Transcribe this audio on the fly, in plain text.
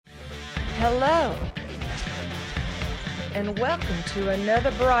Hello, and welcome to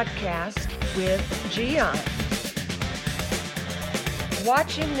another broadcast with Gian.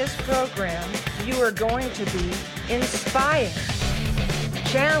 Watching this program, you are going to be inspired,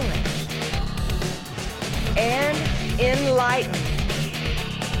 challenged, and enlightened.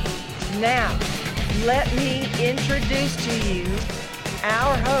 Now, let me introduce to you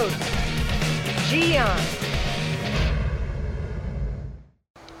our host, Gian.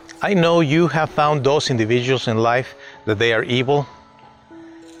 I know you have found those individuals in life that they are evil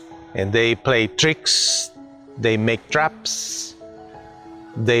and they play tricks, they make traps,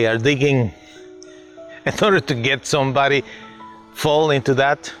 they are digging in order to get somebody fall into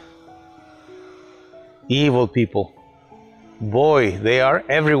that. Evil people, boy, they are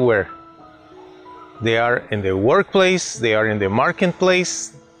everywhere. They are in the workplace, they are in the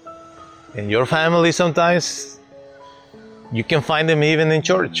marketplace, in your family sometimes. You can find them even in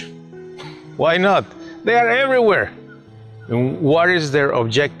church. Why not? They are everywhere. And what is their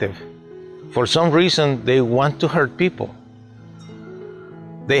objective? For some reason, they want to hurt people.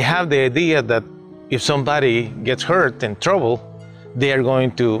 They have the idea that if somebody gets hurt in trouble, they are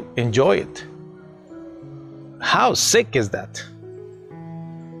going to enjoy it. How sick is that?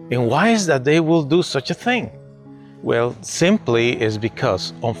 And why is that they will do such a thing? Well, simply is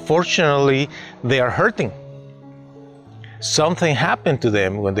because, unfortunately, they are hurting. Something happened to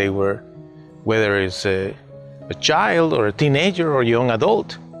them when they were, whether it's a child or a teenager or a young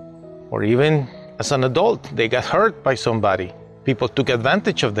adult, or even as an adult, they got hurt by somebody. People took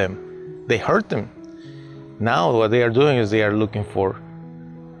advantage of them. They hurt them. Now what they are doing is they are looking for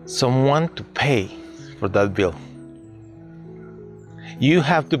someone to pay for that bill. You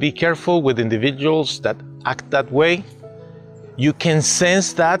have to be careful with individuals that act that way. You can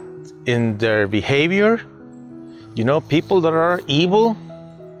sense that in their behavior. You know, people that are evil,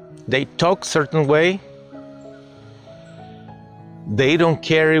 they talk certain way. They don't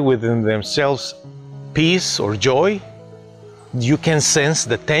carry within themselves peace or joy. You can sense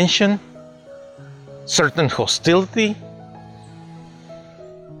the tension, certain hostility.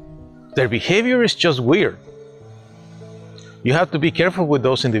 Their behavior is just weird. You have to be careful with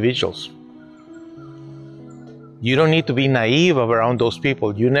those individuals. You don't need to be naive around those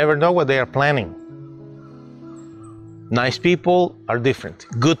people. You never know what they are planning. Nice people are different.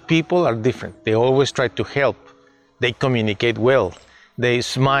 Good people are different. They always try to help. They communicate well. They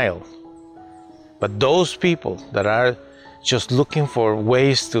smile. But those people that are just looking for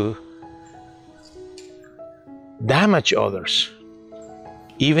ways to damage others,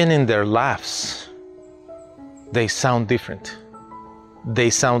 even in their laughs, they sound different. They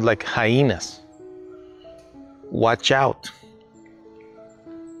sound like hyenas. Watch out.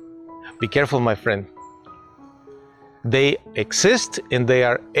 Be careful, my friend. They exist and they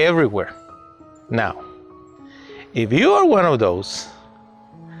are everywhere. Now, if you are one of those,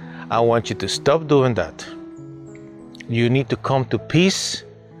 I want you to stop doing that. You need to come to peace,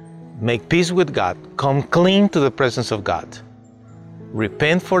 make peace with God, come clean to the presence of God.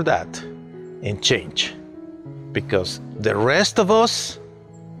 Repent for that and change. Because the rest of us,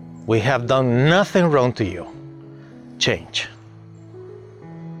 we have done nothing wrong to you. Change.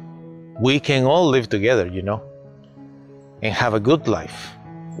 We can all live together, you know, and have a good life,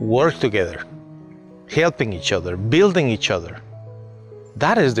 work together, helping each other, building each other.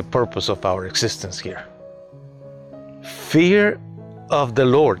 That is the purpose of our existence here. Fear of the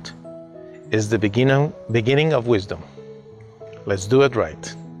Lord is the beginning of wisdom. Let's do it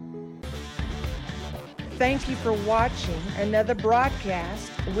right. Thank you for watching another broadcast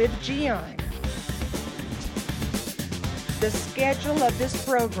with Gian. The schedule of this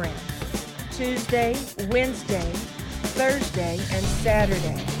program: Tuesday, Wednesday, Thursday, and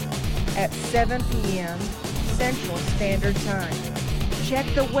Saturday at 7 p.m. Central Standard Time. Check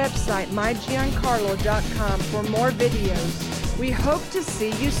the website mygiancarlo.com for more videos. We hope to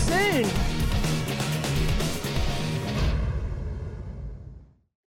see you soon.